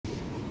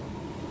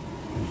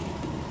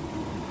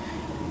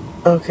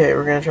Okay,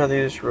 we're gonna try to do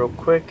this real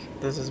quick.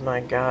 This is my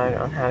guide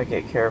on how to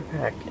get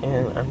Kerapac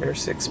in under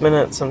 6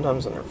 minutes,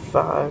 sometimes under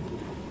 5.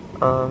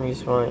 You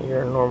just want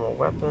your normal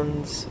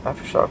weapons.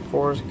 Aftershock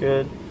 4 is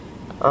good.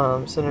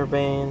 Center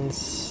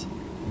Banes,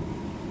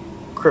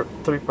 Crypt,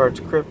 3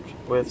 parts Crypt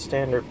with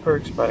standard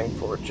perks. Biting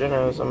 4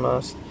 Geno is a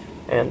must,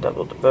 and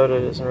Double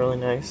Devoted is really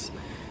nice.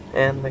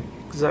 And the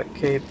Zuck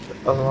Cape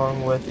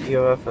along with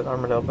EOF and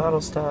Armadale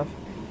Battle Staff,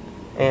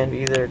 and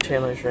either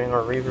Chandler's Ring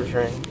or Reaver's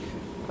Ring.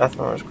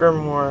 Athmar's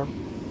Grimoire,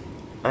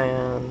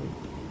 and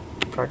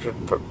Fractured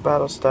Foot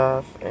Battle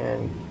Staff,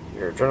 and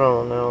your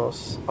Adrenaline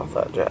Nails, all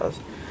that jazz.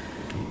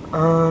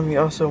 You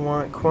also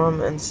want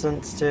Quam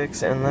Instant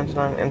Sticks and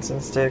Lentinine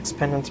Instant Sticks,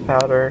 Penance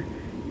Powder,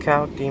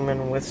 Cow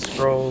Demon with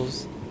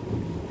Scrolls,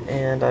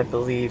 and I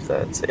believe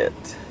that's it.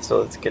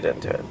 So let's get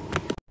into it.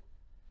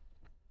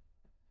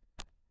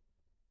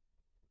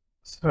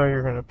 So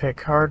you're going to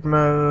pick hard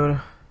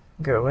mode,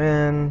 go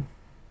in,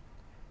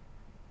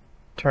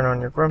 turn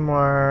on your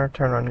Grimoire,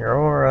 turn on your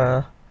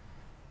Aura,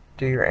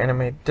 do your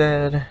Animate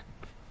Dead,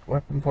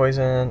 Weapon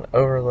Poison,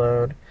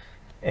 Overload,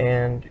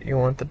 and you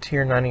want the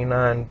tier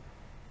 99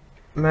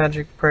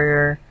 Magic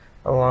Prayer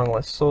along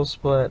with Soul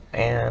Split,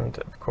 and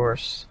of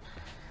course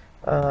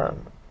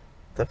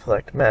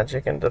Deflect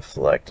Magic and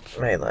Deflect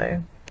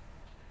Melee.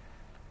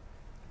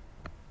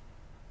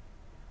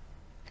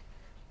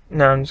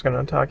 Now I'm just going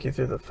to talk you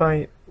through the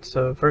fight.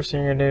 So first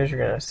thing you're going to do is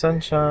you're going to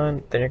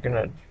Sunshine, then you're going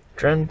to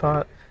Dren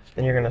Pot,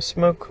 then you're going to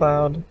Smoke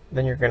Cloud,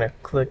 then you're going to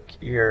click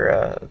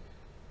your,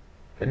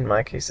 in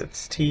my case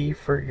it's T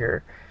for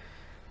your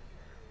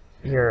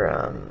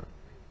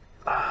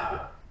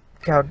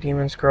Cow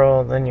Demon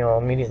Scroll, then you'll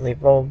immediately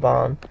Volt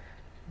Bomb,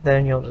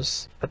 then you'll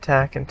just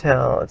attack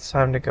until it's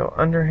time to go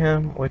under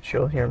him, which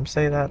you'll hear him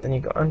say that, then you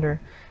go under,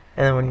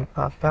 and then when you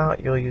pop out,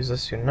 you'll use a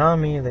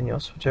Tsunami, then you'll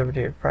switch over to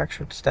your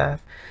Fractured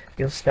Staff,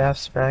 you'll Staff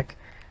Spec,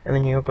 and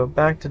then you'll go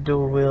back to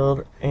Dual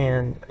Wield,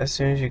 and as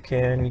soon as you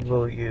can, you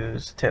will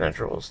use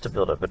Tendrils to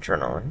build up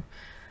Adrenaline.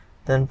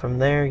 Then from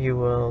there, you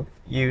will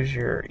use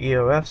your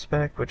EOF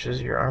Spec, which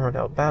is your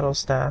Armadale Battle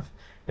Staff,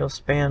 you'll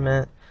spam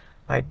it.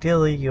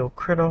 Ideally, you'll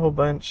crit a whole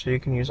bunch so you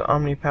can use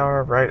Omni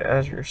Power right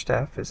as your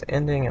staff is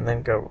ending and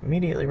then go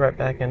immediately right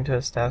back into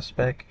a staff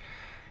spec.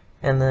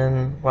 And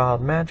then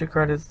Wild Magic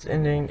right as it's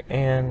ending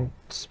and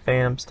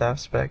spam staff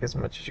spec as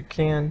much as you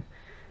can.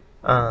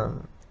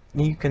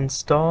 You can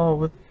stall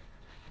with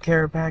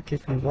Kerapac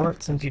if you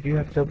want, since you do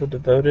have Double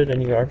Devoted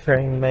and you are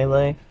carrying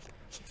melee.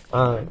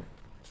 But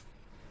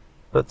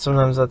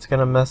sometimes that's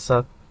going to mess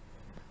up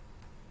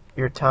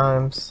your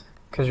times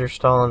because you're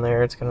stalling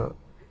there.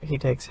 He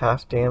takes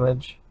half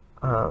damage.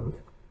 What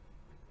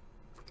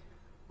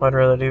I'd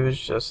rather do is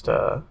just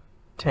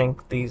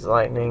tank these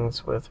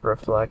lightnings with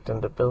Reflect and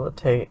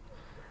Debilitate,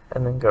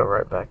 and then go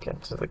right back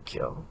into the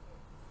kill.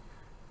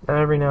 Now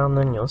every now and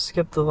then you'll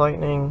skip the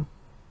lightning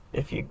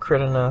if you crit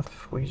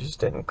enough. We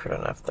just didn't crit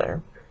enough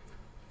there.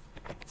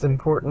 It's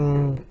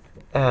important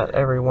at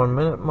every 1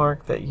 minute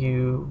mark that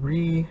you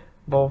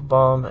re-Volt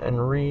Bomb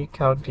and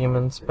re-Cow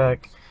Demon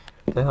Spec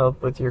to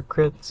help with your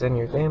crits and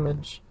your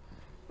damage.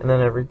 And then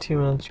every 2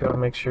 minutes you want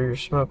to make sure you're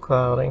smoke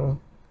clouding.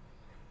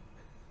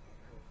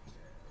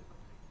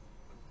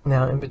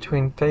 Now in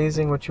between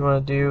phasing, what you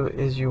want to do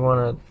is you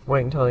want to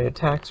wait until he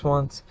attacks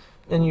once,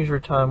 then use your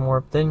Time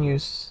Warp, then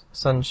use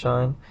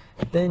Sunshine,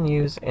 then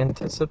use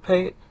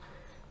Anticipate,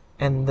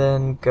 and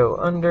then go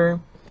under.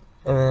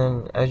 And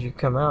then as you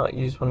come out,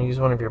 you just want to use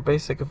one of your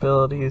basic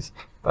abilities.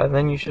 By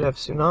then you should have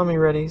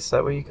Tsunami ready, so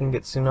that way you can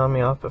get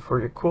Tsunami off before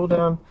your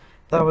cooldown.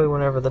 That way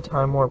whenever the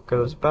Time Warp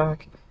goes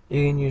back,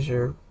 you can use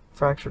your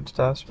Fractured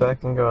Staff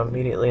Spec and go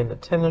immediately into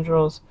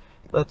Tendrils.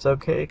 That's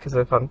okay, because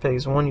if on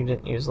phase 1 you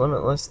didn't use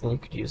Limitless, then you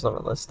could use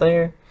Limitless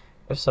there.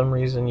 If for some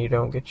reason you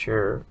don't get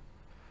your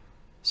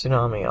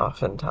Tsunami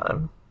off in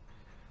time.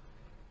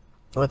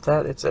 With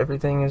that,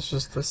 everything is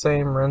just the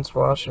same. Rinse,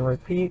 wash, and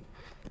repeat.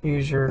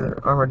 Use your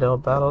Armadale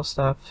Battle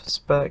Staff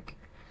Spec.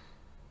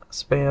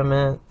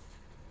 Spam it.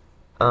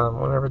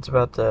 Whenever it's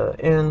about to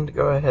end,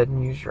 go ahead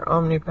and use your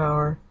Omni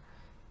Power.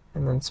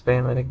 And then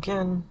spam it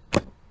again.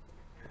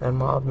 And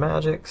Wild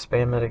Magic,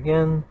 spam it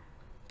again,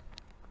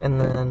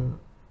 and then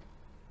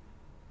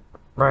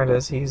right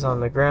as he's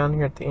on the ground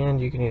here at the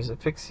end, you can use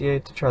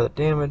Asphyxiate to try to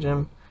damage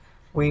him.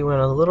 We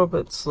went a little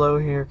bit slow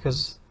here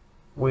because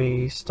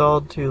we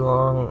stalled too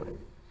long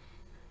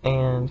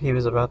and he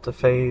was about to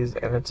phase,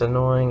 and it's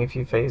annoying if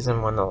you phase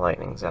him when the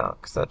lightning's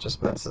out because that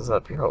just messes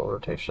up your whole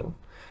rotation.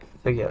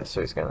 So yeah,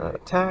 so he's going to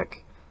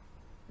attack,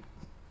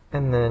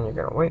 and then you're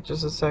going to wait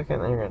just a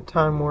second, then you're going to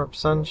Time Warp,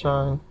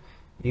 Sunshine,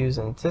 use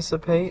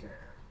Anticipate,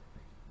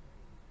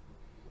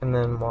 and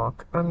then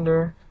walk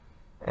under,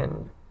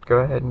 and go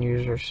ahead and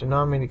use your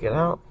Tsunami to get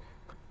out.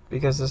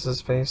 Because this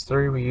is phase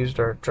 3, we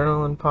used our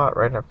Adrenaline Pot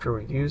right after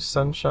we used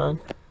Sunshine.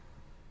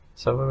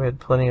 So we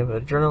had plenty of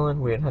Adrenaline,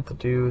 we didn't have to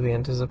do the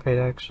Anticipate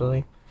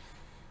actually.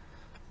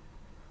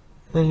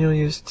 Then you'll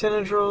use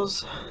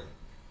Tendrils,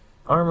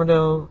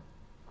 Armadale,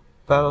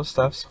 Battle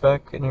Staff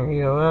Spec in your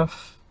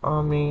EOF,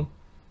 Omni,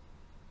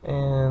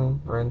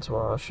 and rinse,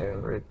 wash,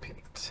 and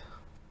repeat.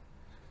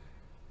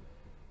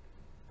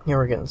 Here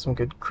we're getting some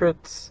good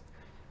crits,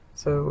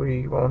 so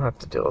we won't have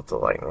to deal with the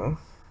lightning.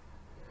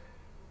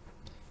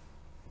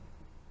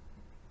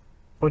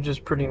 Which is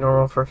pretty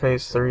normal for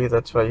phase 3,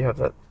 that's why you have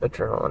that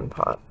adrenaline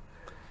pot.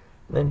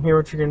 Then here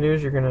what you're going to do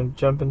is you're going to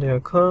jump into a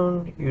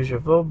clone, use your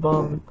Volt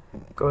Bomb,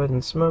 go ahead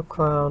and Smoke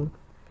Cloud,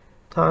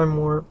 Time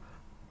Warp,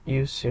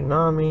 use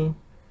Tsunami,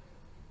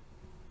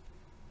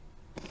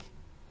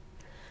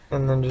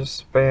 and then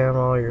just spam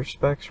all your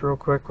specs real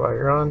quick while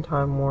you're on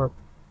Time Warp.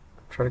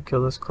 Try to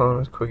kill this clone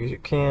as quick as you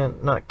can.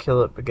 Not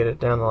kill it, but get it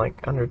down to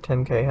like under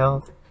 10k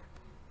health.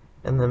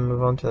 And then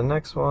move on to the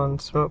next one,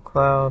 Smoke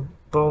Cloud,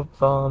 Volt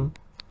Bomb.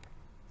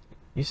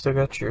 You still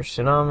got your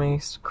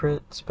Tsunami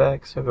crit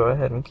spec, so go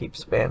ahead and keep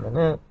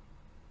spamming it.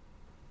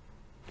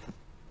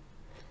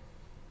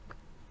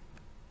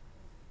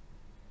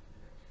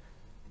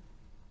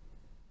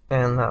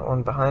 And that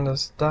one behind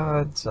us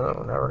died,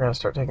 so now we're going to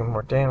start taking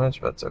more damage,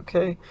 but it's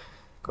okay.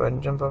 Go ahead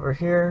and jump over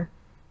here.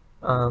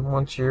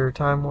 Once your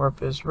Time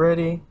Warp is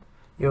ready,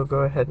 you'll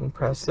go ahead and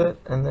press it,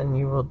 and then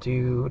you will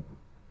do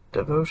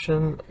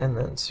Devotion, and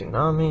then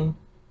Tsunami.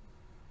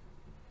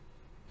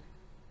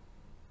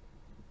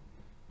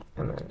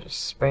 And then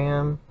just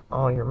spam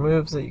all your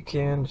moves that you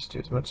can, just do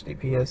as much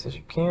DPS as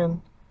you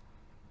can.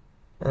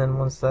 And then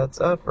once that's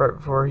up, right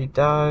before he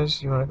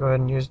dies, you want to go ahead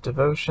and use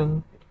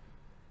Devotion.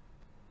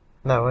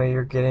 That way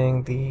you're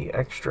getting the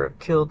extra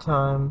kill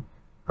time,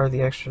 or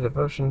the extra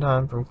devotion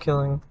time from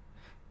killing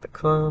the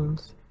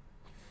clones.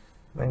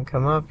 Then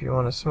come up, you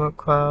want a Smoke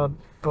Cloud,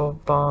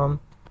 Volt Bomb.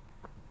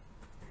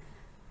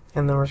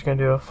 And then we're just going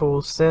to do a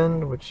full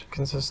send, which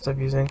consists of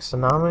using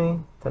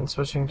Tsunami, then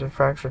switching to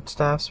Fractured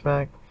Staff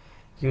spec,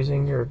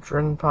 using your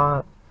Drin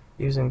Pot,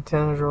 using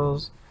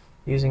Tendrils,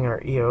 using our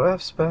EOF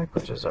spec,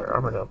 which is our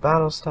Armadillo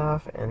Battle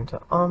Staff,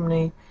 into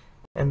Omni,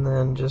 and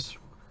then just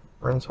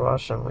rinse,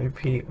 wash, and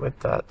repeat with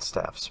that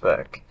staff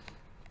spec.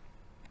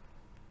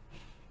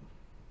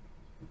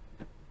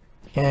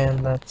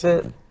 And that's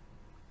it.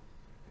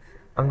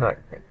 I'm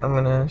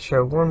gonna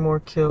show one more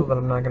kill, but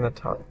I'm not gonna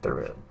talk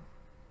through it.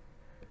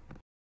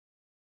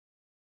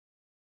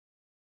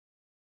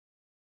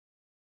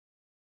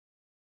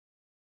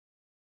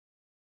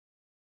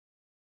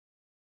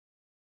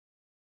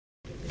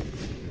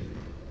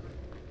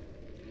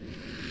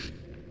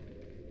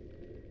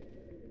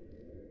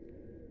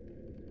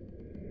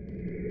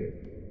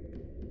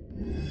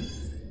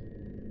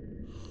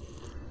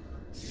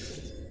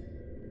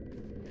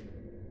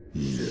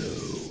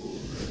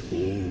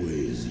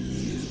 Always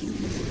you.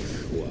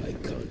 Why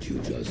can't you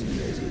just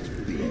let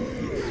it be,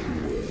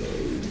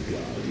 World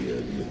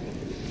Guardian?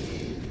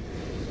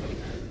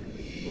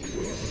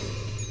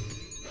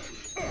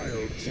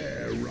 I'll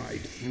tear right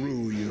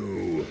through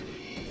you.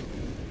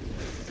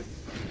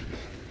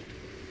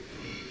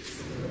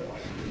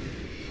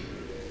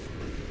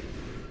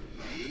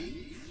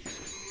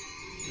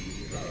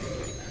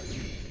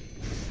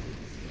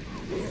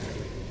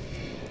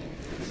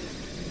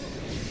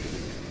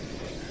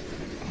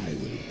 I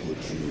will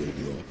put you in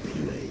your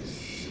place.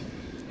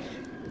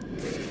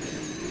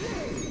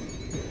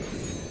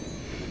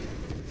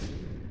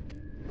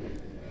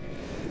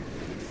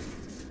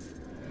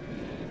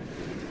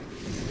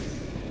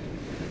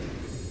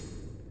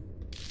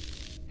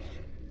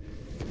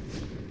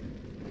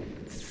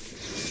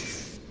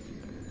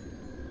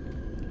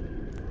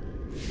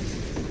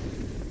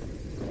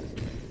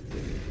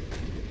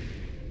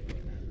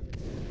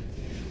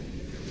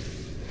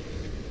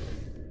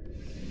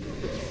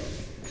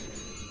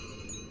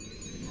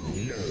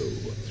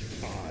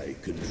 I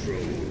control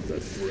the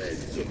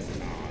threads of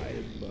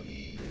time.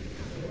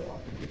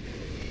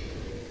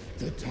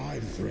 The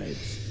time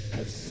threads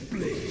have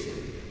split.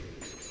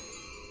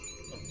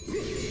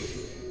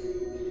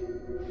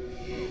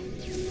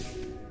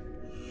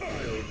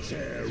 I'll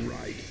tear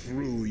right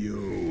through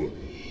you.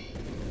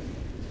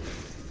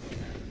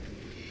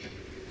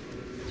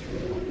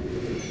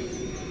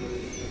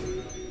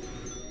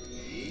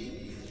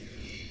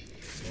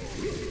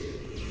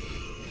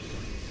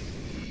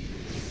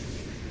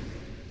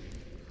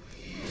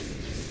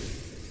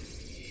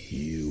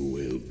 You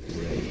will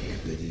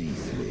break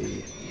beneath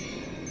me.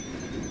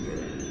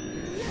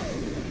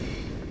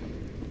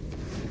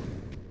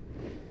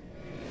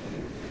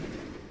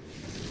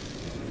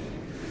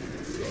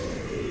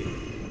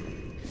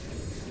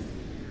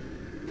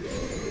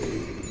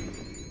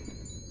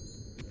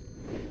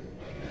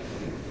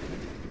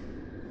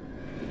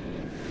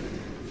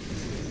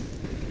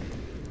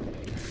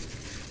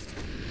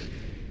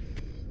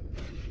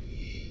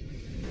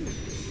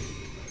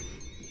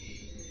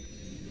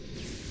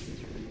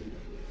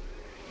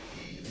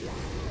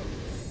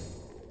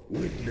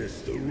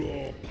 Witness the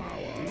raw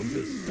power of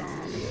the star.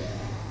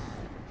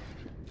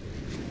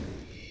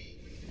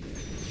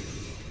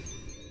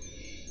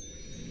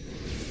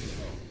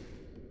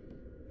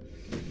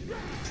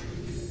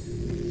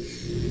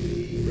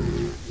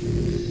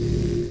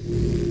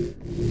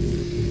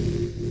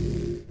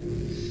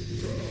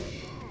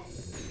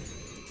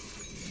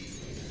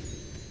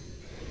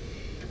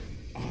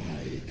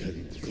 I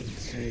can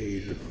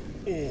contain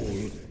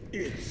all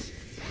its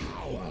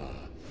power.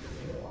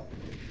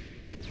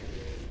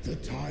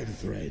 time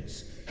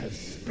threads have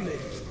split.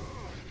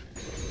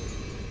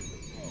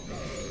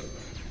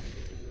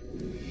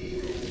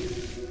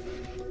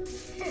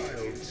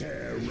 I'll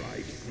tear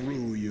right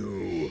through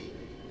you.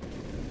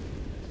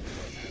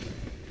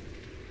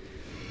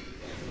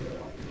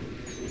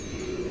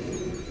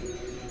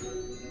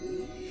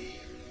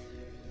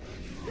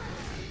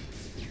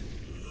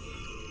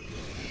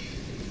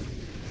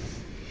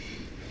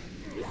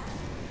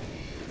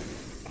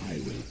 I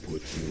will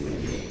put you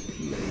in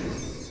your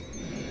place.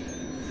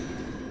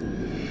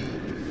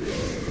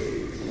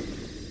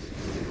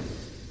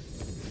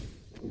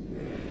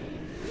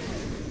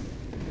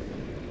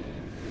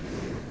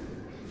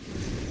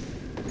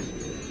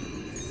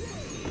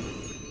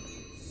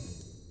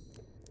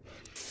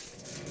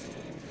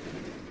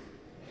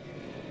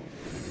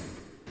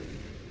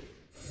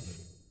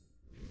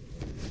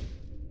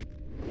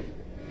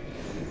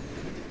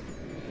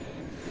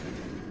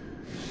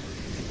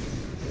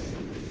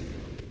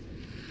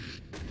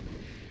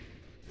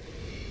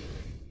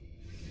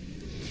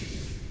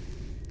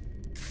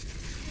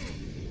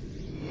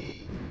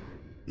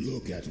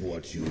 Look at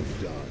what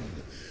you've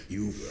done.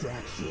 You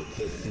fractured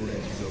the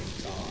threads of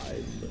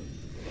time.